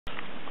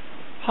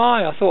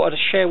Hi, I thought I'd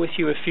share with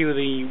you a few of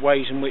the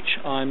ways in which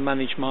I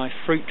manage my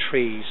fruit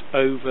trees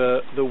over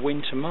the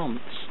winter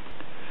months.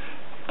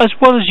 As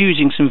well as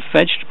using some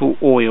vegetable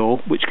oil,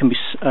 which can be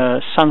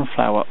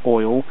sunflower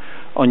oil,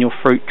 on your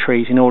fruit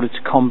trees in order to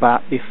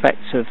combat the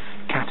effects of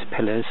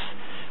caterpillars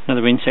and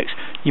other insects,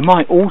 you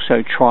might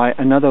also try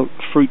another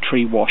fruit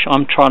tree wash.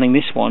 I'm trialing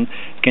this one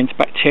against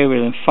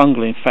bacterial and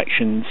fungal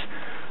infections.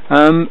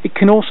 It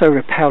can also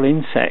repel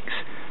insects.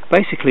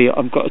 Basically,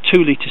 I've got a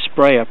 2-litre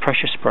sprayer,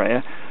 pressure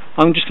sprayer.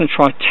 I'm just going to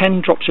try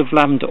 10 drops of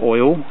lavender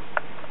oil,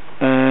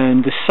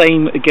 and the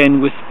same again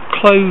with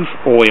clove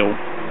oil.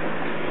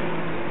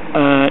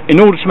 In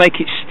order to make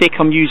it stick,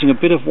 I'm using a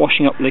bit of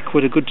washing up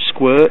liquid, a good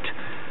squirt,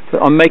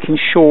 but I'm making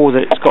sure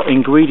that it's got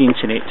ingredients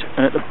in it.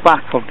 And at the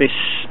back of this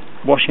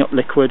washing up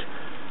liquid,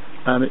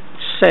 it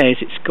says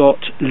it's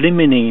got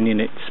limonene in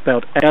it,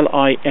 spelled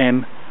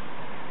Limonene.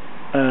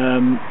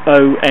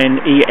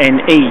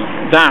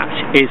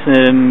 That is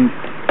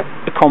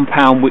a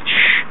compound which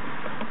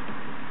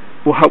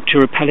will help to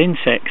repel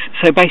insects.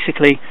 So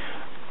basically,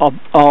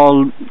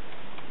 I'll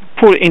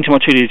pour it into my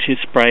 2-litre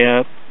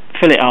sprayer,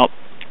 fill it up,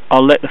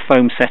 I'll let the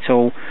foam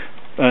settle,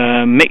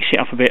 mix it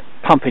up a bit,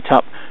 pump it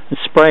up and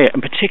spray it,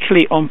 and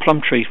particularly on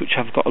plum trees which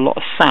have got a lot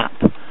of sap,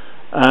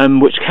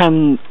 which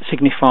can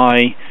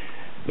signify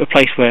a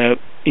place where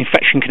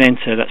infection can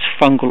enter, that's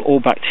fungal or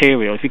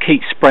bacterial. If you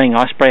keep spraying,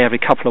 I spray every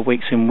couple of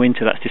weeks in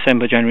winter, that's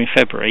December, January and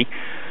February.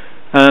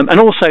 And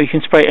also you can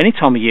spray any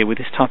time of year with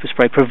this type of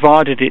spray,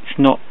 provided it's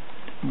not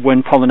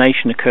when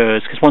pollination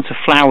occurs, because once the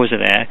flowers are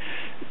there,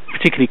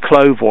 particularly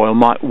clove oil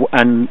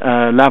and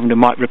lavender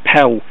might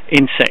repel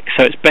insects,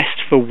 so it's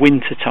best for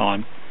winter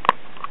time.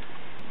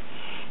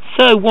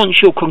 So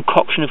once your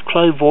concoction of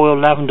clove oil,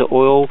 lavender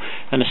oil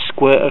and a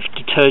squirt of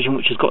detergent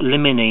which has got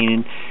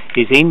limonene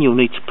is in, you'll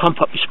need to pump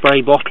up your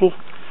spray bottle.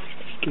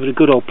 Give it a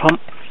good old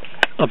pump.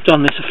 I've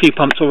done this a few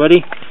pumps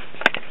already.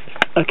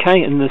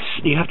 Okay, and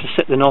you have to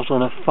set the nozzle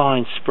on a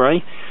fine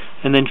spray,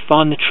 and then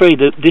find the tree.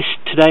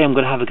 Today I'm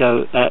going to have a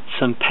go at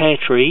some pear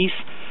trees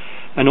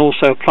and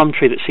also a plum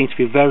tree that seems to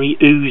be very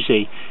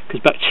oozy,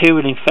 because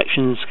bacterial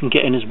infections can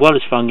get in as well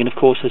as fungi, and of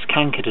course there's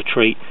canker to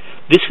treat.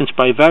 This can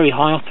spray very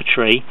high up a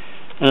tree,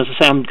 and as I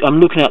say, I'm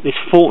looking at this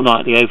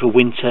fortnightly over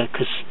winter,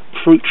 because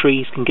fruit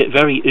trees can get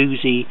very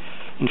oozy,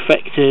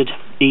 infected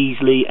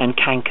easily, and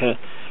canker.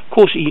 Of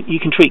course, you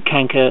can treat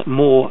canker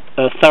more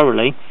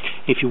thoroughly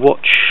if you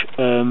watch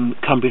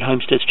Cumbrian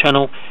Homestead's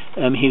channel.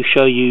 He'll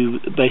show you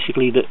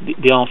basically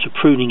the art of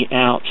pruning it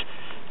out,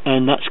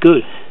 and that's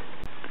good.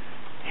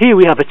 Here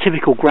we have a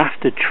typical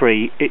grafted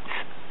tree. It's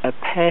a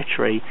pear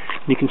tree,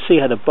 and you can see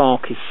how the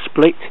bark is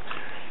split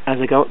as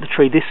I go up the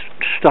tree. This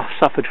stuff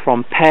suffered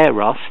from pear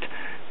rust.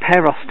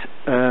 Pear rust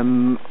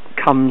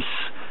comes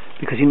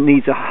because it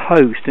needs a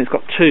host, and it's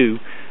got two.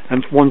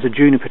 And one's a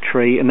juniper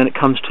tree, and then it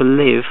comes to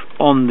live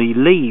on the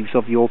leaves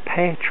of your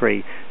pear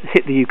tree. It's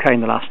hit the UK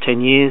in the last 10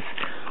 years,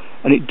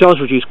 and it does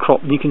reduce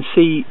crop. And you can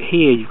see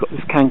here, you've got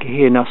this canker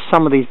here. Now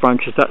some of these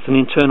branches, that's an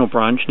internal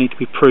branch, need to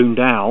be pruned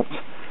out.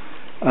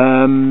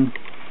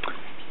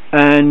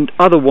 And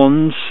other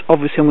ones,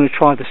 obviously I'm going to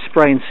try the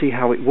spray and see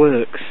how it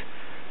works.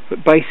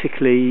 But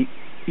basically,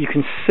 you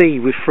can see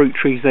with fruit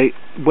trees,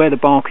 where the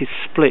bark is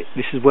split,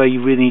 this is where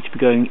you really need to be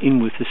going in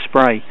with the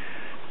spray.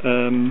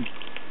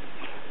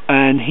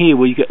 And here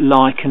where you get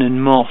lichen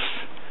and moss,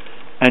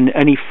 and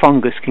any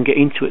fungus can get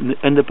into it,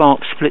 and the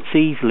bark splits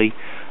easily.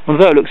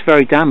 Although it looks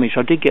very damaged,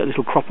 I did get a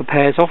little crop of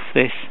pears off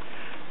this,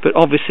 but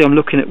obviously I'm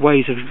looking at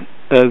ways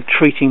of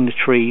treating the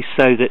trees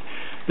so that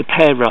the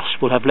pear rust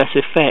will have less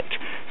effect.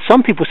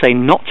 Some people say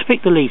not to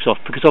pick the leaves off,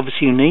 because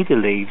obviously you need the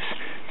leaves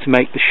to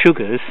make the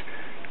sugars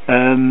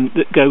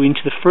that go into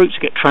the fruit to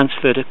get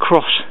transferred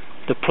across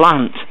the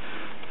plant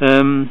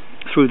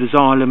through the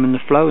xylem and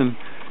the phloem.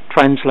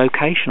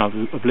 Translocation,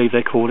 I believe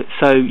they call it.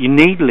 So you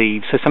need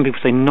leaves. So some people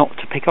say not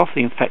to pick off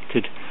the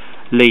infected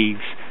leaves.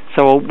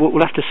 So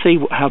we'll have to see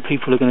how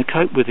people are going to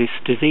cope with this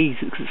disease,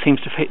 because it seems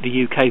to hit the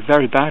UK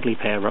very badly,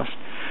 pear rust.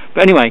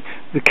 But anyway,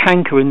 the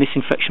canker in this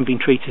infection being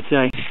treated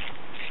today.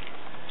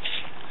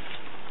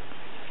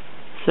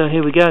 So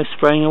here we go,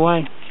 spraying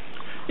away.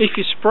 If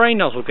your spray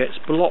nozzle gets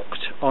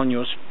blocked on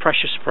your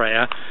pressure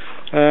sprayer,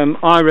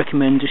 I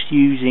recommend just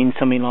using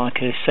something like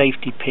a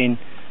safety pin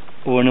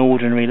or an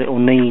ordinary little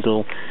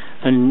needle.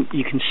 And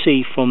you can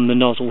see from the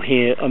nozzle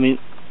here, I mean,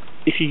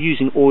 if you're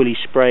using oily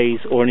sprays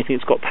or anything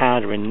that's got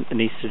powder in and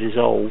needs to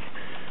dissolve,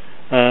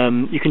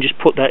 you can just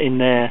put that in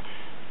there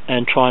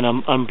and try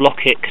and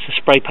unblock it, because the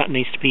spray pattern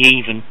needs to be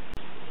even.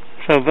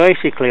 So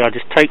basically I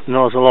just take the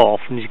nozzle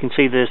off, and as you can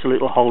see there's a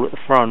little hole at the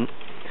front,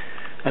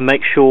 and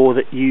make sure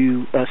that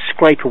you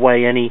scrape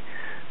away any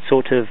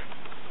sort of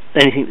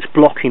anything that's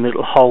blocking the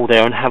little hole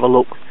there, and have a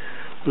look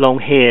along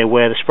here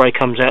where the spray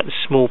comes out, the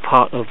small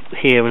part of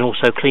here, and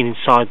also clean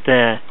inside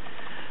there,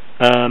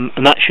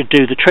 and that should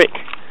do the trick,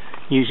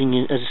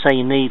 using, as I say,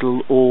 a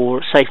needle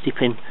or safety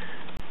pin.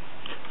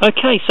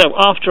 Okay, so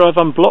after I've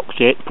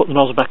unblocked it, put the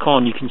nozzle back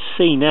on, you can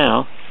see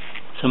now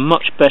it's a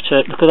much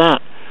better, look at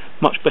that,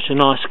 much better,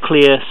 nice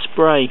clear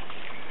spray.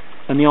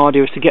 And the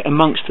idea is to get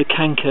amongst the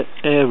canker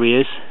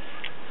areas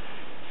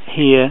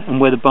here and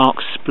where the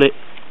bark's split,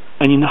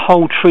 and the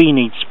whole tree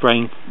needs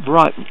spraying,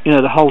 right,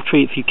 the whole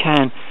tree if you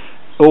can,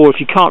 or if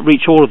you can't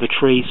reach all of the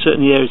tree,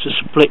 certainly areas are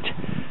split,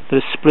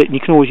 and you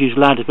can always use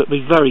ladders, but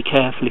be very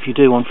careful if you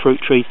do on fruit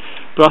trees.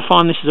 But I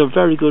find this is a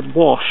very good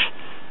wash.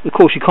 Of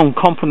course you can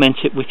complement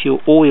it with your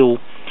oil,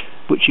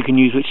 which you can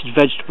use, which is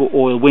vegetable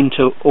oil,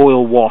 winter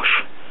oil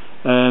wash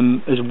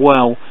as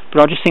well.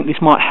 But I just think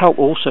this might help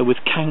also with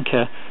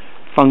canker,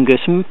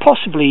 fungus, and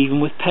possibly even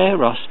with pear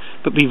rust.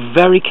 But be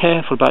very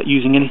careful about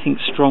using anything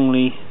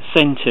strongly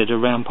scented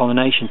around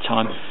pollination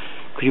time,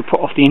 because you put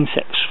off the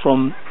insects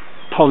from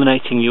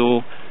pollinating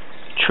your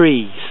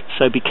trees.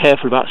 So be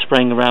careful about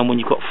spraying around when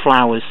you've got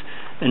flowers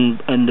and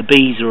the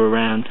bees are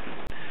around.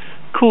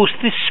 Of course,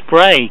 this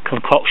spray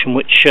concoction,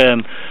 which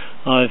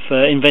I've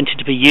invented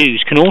to be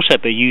used, can also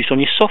be used on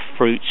your soft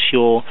fruits,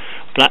 your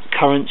black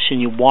currants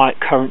and your white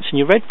currants and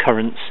your red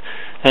currants.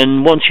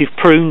 And once you've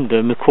pruned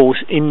them, of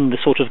course, in the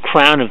sort of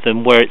crown of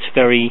them where it's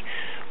very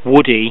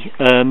woody,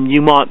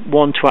 you might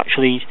want to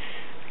actually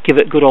give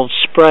it a good old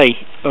spray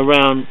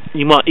around.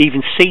 You might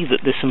even see that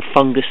there's some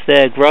fungus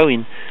there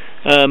growing,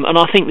 and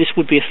I think this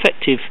would be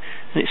effective,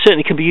 and it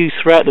certainly can be used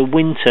throughout the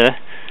winter,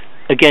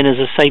 again as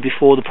I say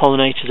before, the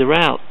pollinators are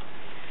out,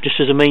 just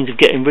as a means of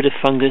getting rid of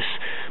fungus,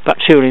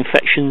 bacterial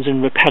infections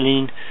and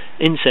repelling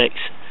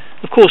insects.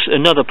 Of course,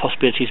 another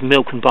possibility is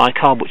milk and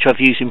bicarb, which I've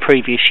used in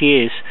previous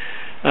years,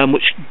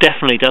 which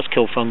definitely does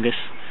kill fungus.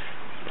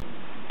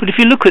 But if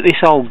you look at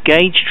this old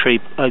gauge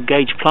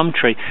plum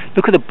tree,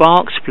 look at the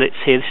bark splits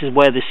here. This is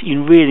where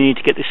you really need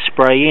to get this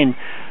spray in,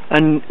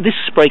 and this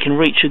spray can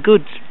reach a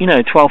good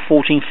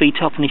 12-14 feet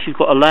up, and if you've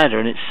got a ladder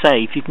and it's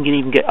safe, you can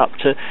even get up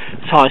to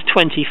as high as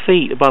 20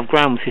 feet above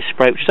ground with this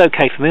spray, which is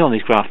okay for me on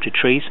these grafted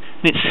trees.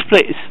 And it's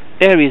split. It's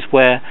areas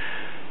where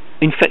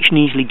infection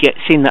easily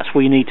gets in. That's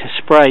where you need to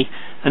spray.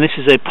 And this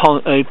is a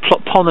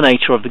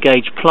pollinator of the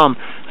gauge plum,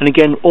 and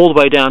again all the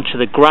way down to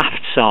the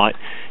graft site.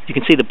 You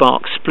can see the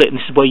bark split, and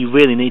this is where you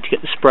really need to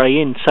get the spray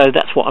in. So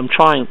that's what I'm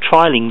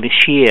trialling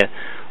this year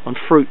on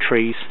fruit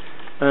trees.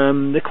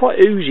 They're quite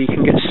oozy. You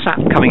can get sap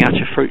coming out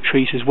of fruit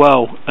trees as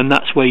well, and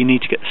that's where you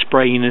need to get the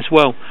spray in as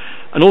well.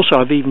 And also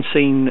I've even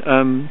seen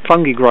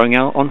fungi growing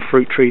out on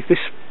fruit trees. This,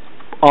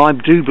 I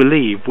do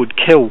believe, would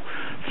kill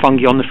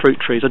fungi on the fruit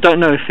trees. I don't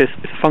know if the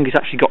fungus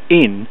actually got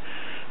in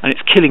and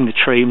it's killing the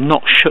tree. I'm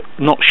not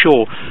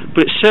sure,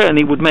 but it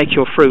certainly would make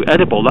your fruit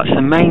edible. That's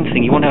the main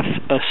thing. You want to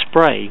have a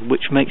spray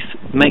which makes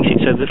it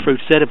so the fruit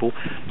is edible.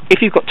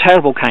 If you've got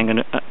terrible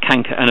canker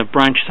and a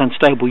branch is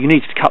unstable, you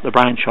need to cut the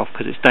branch off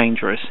because it's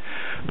dangerous.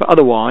 But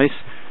otherwise,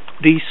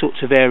 these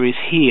sorts of areas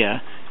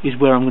here is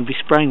where I'm going to be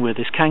spraying with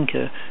this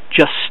canker,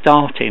 just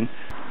starting.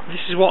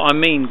 This is what I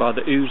mean by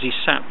the oozy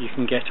sap you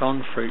can get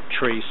on fruit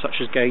trees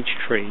such as gauge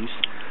trees.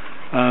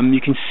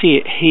 You can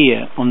see it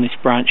here on this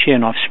branch here,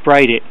 and I've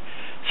sprayed it.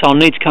 So I'll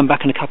need to come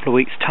back in a couple of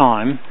weeks'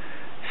 time.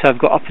 So I've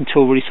got up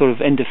until really sort of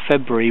end of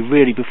February,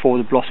 really before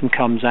the blossom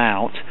comes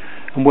out,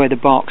 and where the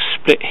bark's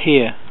split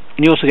here.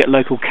 And you also get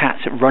local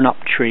cats that run up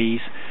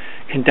trees,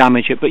 can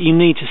damage it, but you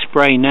need to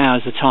spray now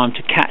as the time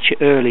to catch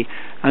it early.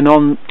 And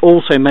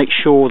also make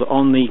sure that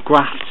on the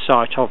graft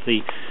site of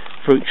the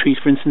fruit trees,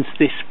 for instance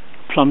this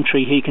plum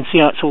tree here, you can see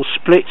how it's all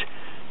split.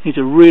 Needs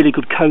a really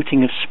good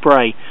coating of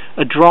spray.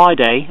 A dry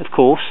day, of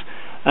course,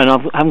 and I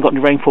haven't got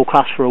any rainfall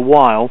class for a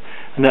while,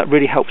 and that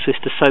really helps this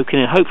to soak in,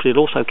 and hopefully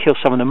it'll also kill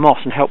some of the moss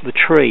and help the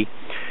tree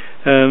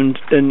and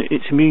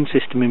its immune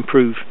system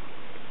improve.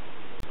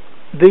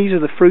 These are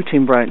the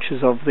fruiting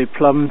branches of the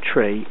plum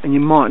tree, and you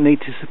might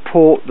need to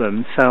support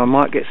them, so I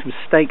might get some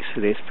stakes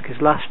for this,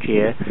 because last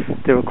year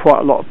there were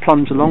quite a lot of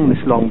plums along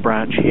this long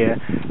branch here,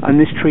 and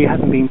this tree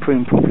hasn't been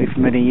pruned properly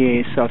for many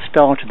years, so I've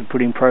started the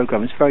pruning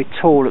program. It's very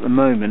tall at the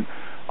moment.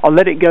 I'll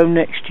let it go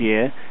next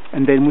year,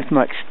 and then with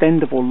my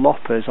extendable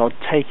loppers I'll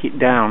take it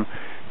down.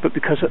 But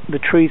because the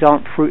trees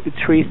aren't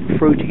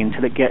fruiting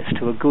until it gets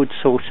to a good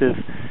sort of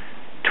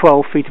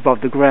 12 feet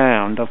above the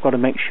ground, I've got to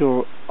make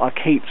sure I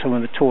keep some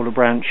of the taller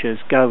branches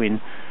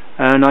going,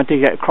 and I do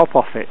get a crop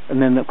off it.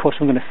 And then of course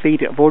I'm going to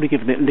feed it. I've already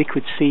given it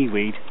liquid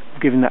seaweed. I'm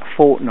giving that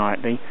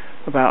fortnightly,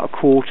 about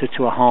 1/4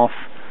 to 1/2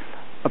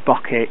 a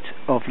bucket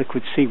of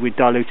liquid seaweed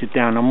diluted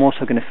down. I'm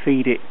also going to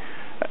feed it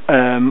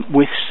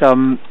with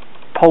some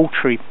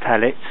poultry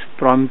pellets,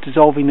 but I'm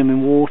dissolving them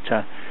in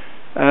water,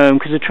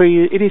 because the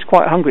tree, it is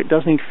quite hungry. It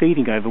does need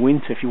feeding over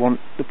winter if you want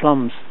the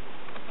plums.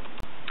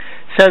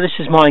 So this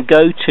is my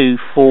go-to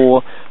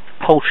for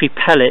poultry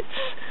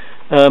pellets.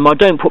 I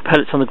don't put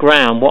pellets on the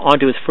ground. What I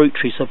do with fruit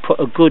trees, I put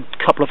a good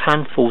couple of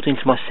handfuls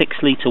into my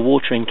 6-litre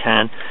watering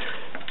can.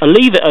 I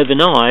leave it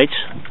overnight,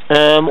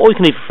 or you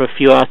can leave it for a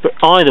few hours, but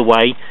either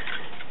way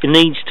it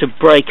needs to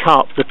break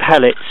up the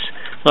pellets.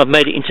 I've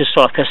made it into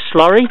like a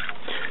slurry.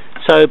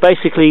 So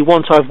basically,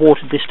 once I've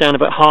watered this down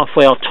about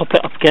halfway, I'll top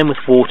it up again with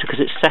water because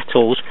it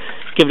settles.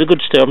 Give it a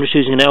good stir. I'm just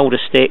using an elder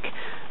stick,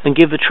 and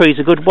give the trees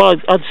a good, well,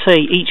 I'd say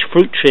each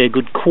fruit tree a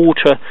good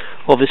 1/4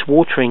 of this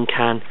watering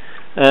can.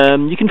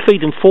 You can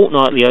feed them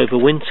fortnightly over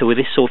winter with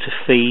this sort of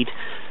feed,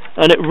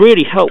 and it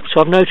really helps.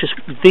 I've noticed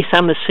this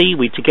and the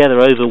seaweed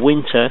together over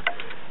winter.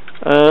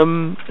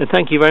 And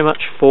thank you very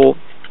much for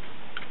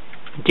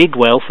dig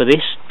well for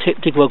this,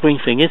 dig well green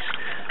fingers,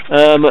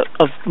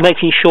 of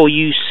making sure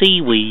you use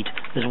seaweed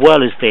as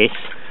well as this.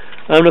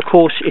 And of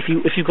course, if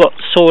you've got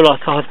soil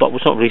like I've got, well,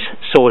 it's not really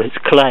soil, it's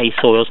clay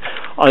soils,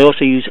 I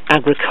also use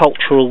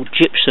agricultural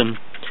gypsum,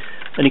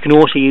 and you can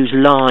also use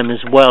lime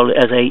as well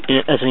as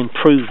an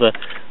improver.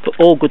 But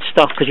all good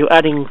stuff, because you're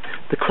adding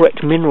the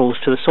correct minerals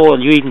to the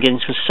soil. You're even getting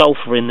some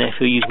sulphur in there if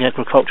you're using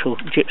agricultural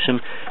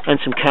gypsum, and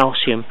some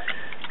calcium.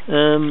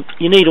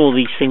 You need all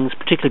these things,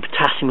 particularly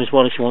potassium as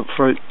well if you want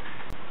fruit.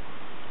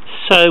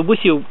 So with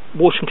your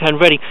watering can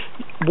ready,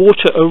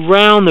 water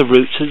around the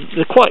roots.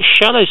 They're quite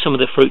shallow, some of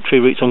the fruit tree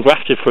roots on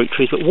grafted fruit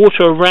trees, but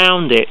water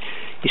around it,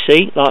 you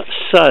see, like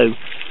so,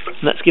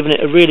 and that's giving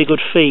it a really good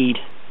feed.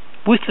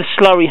 With the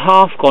slurry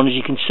half gone, as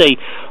you can see,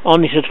 I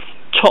need to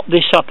top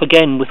this up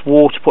again with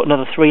water, put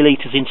another 3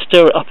 litres in,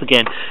 stir it up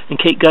again and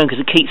keep going,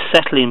 because it keeps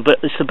settling, but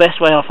it's the best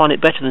way. I find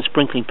it better than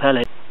sprinkling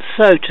pellets.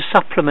 So to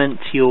supplement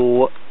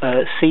your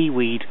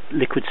seaweed,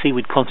 liquid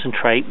seaweed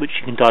concentrate, which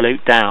you can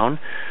dilute down,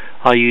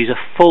 I use a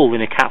full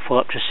in a capful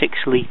up to 6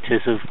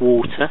 litres of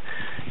water.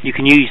 You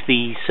can use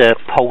these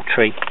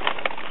poultry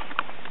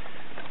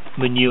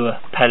manure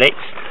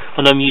pellets,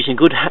 and I'm using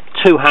good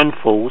 2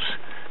 handfuls,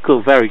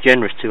 good, very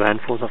generous 2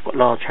 handfuls. I've got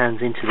large hands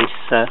into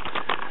this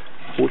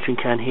watering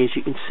can here, as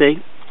you can see.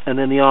 And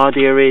then the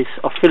idea is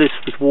I'll fill this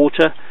with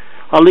water.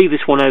 I'll leave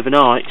this one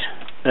overnight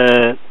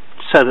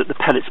so that the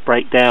pellets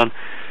break down.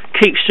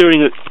 Keep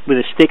stirring it with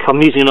a stick.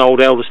 I'm using an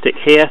old elder stick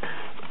here,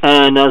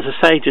 and as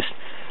I say, just,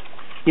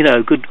 you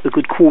know, a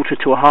good quarter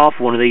to a half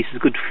of one of these is a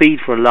good feed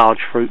for a large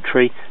fruit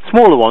tree.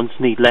 Smaller ones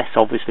need less,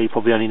 obviously. You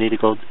probably only need a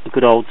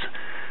good old,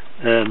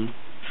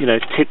 you know,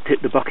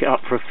 tip the bucket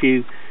up for a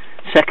few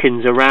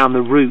seconds around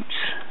the roots.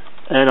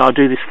 And I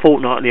do this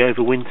fortnightly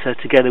over winter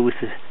together with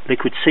the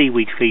liquid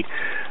seaweed feed,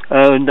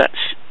 and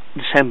that's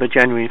December,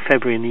 January and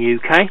February in the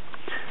UK.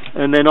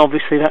 And then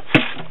obviously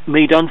that's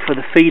me done for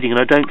the feeding, and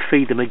I don't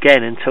feed them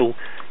again until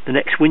the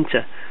next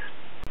winter.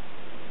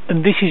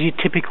 And this is your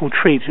typical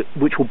tree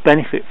which will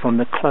benefit from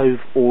the clove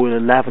oil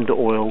and lavender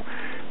oil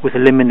with a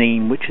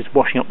limonene, which is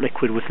washing up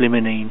liquid with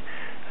limonene.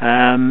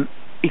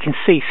 You can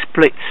see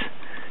splits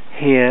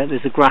here,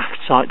 there's a graft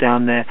site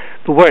down there,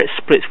 but where it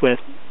splits, where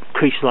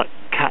creatures like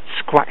cats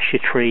scratch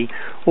your tree,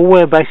 or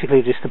where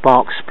basically just the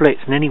bark splits,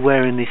 and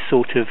anywhere in this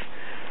sort of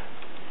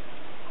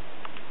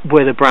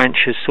where the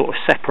branches sort of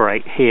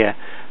separate here,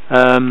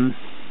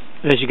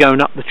 as you're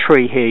going up the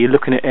tree here, you're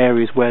looking at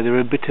areas where there are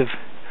a bit of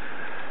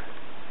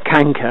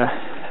canker.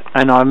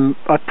 And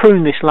I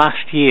pruned this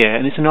last year,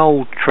 and it's an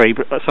old tree,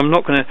 but so I'm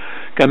not going to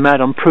go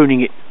mad on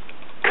pruning it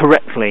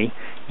correctly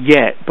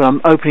yet, but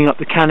I'm opening up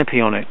the canopy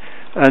on it,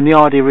 and the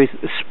idea is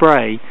that the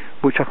spray,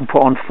 which I can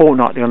put on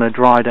fortnightly on a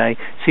dry day.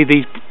 See,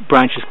 these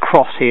branches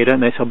cross here,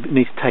 don't they? So I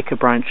need to take a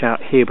branch out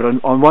here, but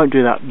I won't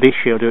do that this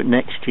year. I'll do it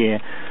next year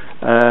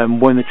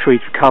when the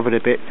tree's recovered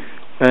a bit.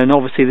 And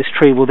obviously this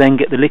tree will then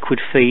get the liquid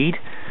feed.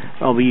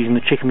 I'll be using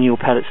the chicken manure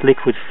pellets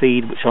liquid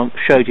feed, which I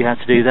showed you how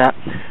to do that,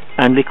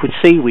 and liquid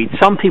seaweed.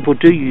 Some people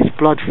do use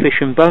blood,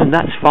 fish and bone.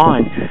 That's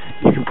fine.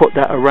 You can put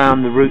that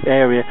around the root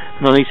area,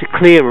 and I need to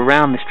clear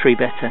around this tree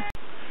better.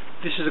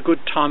 This is a good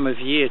time of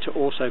year to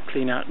also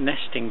clean out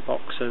nesting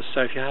boxes,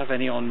 so if you have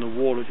any on the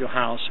wall of your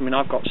house, I mean,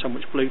 I've got some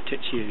which blue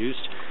tits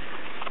used,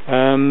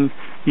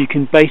 you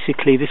can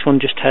basically, this one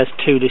just has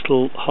 2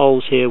 little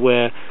holes here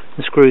where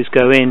the screws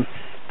go in,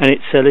 and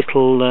it's a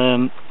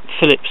little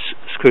Phillips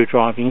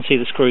screwdriver. You can see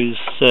the screws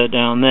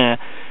down there,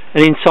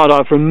 and inside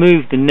I've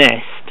removed the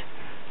nest.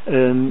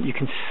 You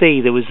can see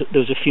there was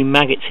a few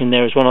maggots in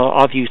there as well.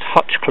 I've used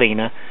hutch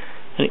cleaner,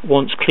 and it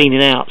wants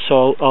cleaning out,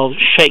 so I'll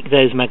shake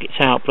those maggots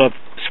out, but I've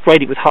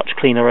sprayed it with hutch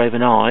cleaner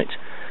overnight,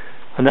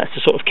 and that's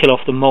to sort of kill off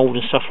the mould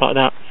and stuff like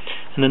that.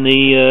 And then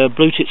the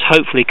blue tits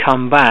hopefully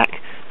come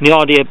back. And the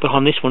idea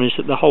behind this one is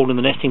that the hole in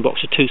the nesting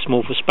box are too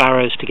small for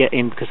sparrows to get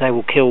in, because they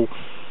will kill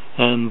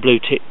blue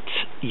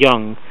tits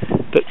young.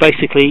 But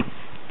basically,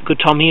 good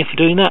time of year for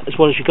doing that, as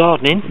well as your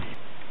gardening.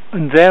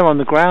 And there on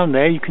the ground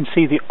there, you can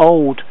see the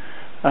old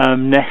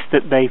nest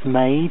that they've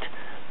made,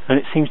 and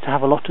it seems to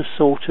have a lot of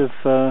sort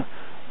of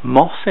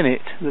moss in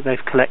it that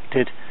they've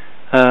collected.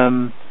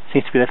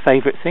 Seems to be their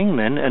favourite thing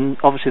then, and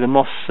obviously the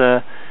moss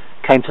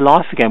came to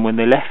life again when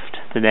they left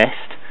the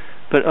nest,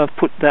 but I've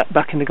put that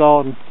back in the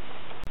garden.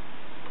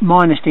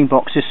 My nesting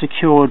box is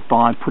secured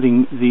by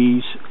putting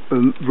these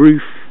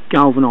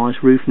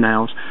galvanised roof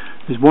nails.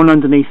 There's one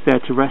underneath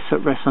there to rest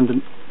under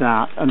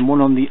that, and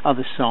one on the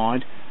other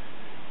side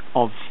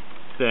of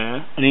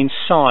there, and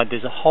inside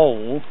there's a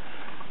hole,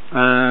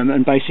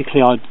 and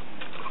basically I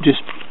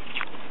just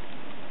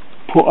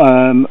put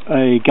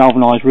a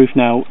galvanised roof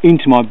nail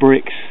into my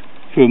bricks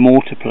through a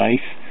mortar place,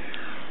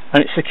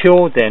 and it's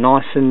secured there,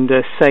 nice and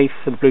safe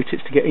for the blue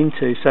tits to get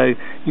into. So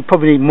you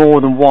probably need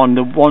more than one.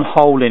 The one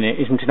hole in it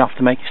isn't enough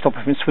to make it stop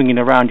it from swinging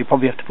around. You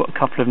probably have to put a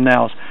couple of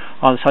nails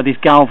either side. These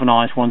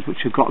galvanised ones,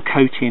 which have got a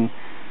coating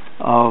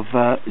of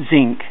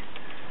zinc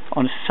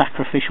on a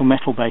sacrificial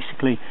metal,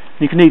 basically.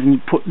 And you can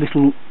even put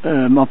little,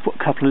 I'll put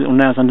a couple of little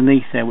nails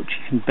underneath there, which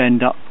you can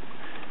bend up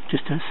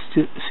just to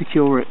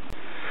secure it.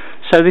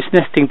 So this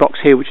nesting box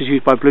here, which is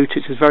used by blue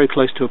tits, is very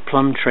close to a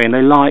plum tree, and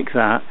they like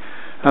that.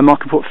 I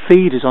can put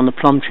feeders on the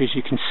plum trees,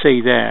 you can see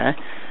there,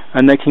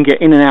 and they can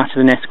get in and out of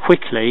the nest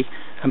quickly,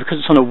 and because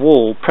it's on a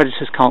wall,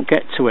 predators can't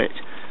get to it,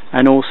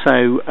 and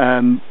also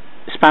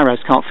sparrows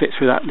can't fit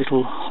through that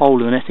little hole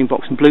in the nesting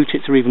box, and blue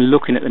tits are even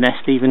looking at the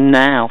nest even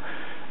now,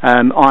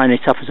 eyeing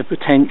it up as a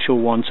potential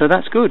one, so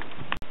that's good.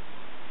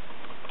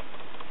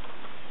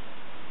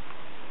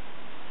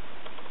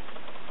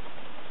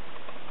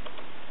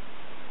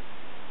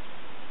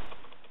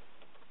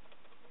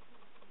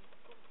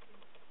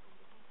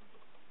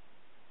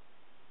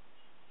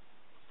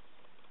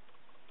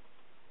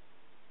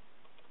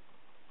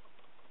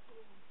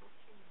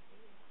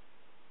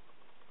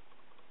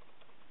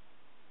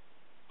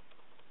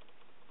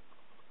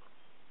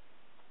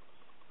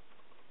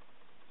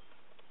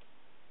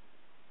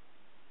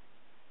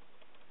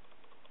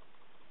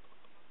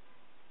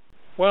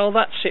 Well,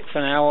 that's it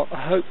for now.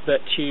 I hope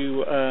that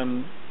you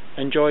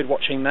enjoyed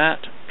watching that.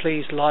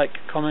 Please like,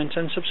 comment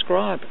and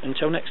subscribe.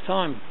 Until next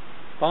time,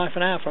 bye for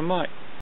now from Mike.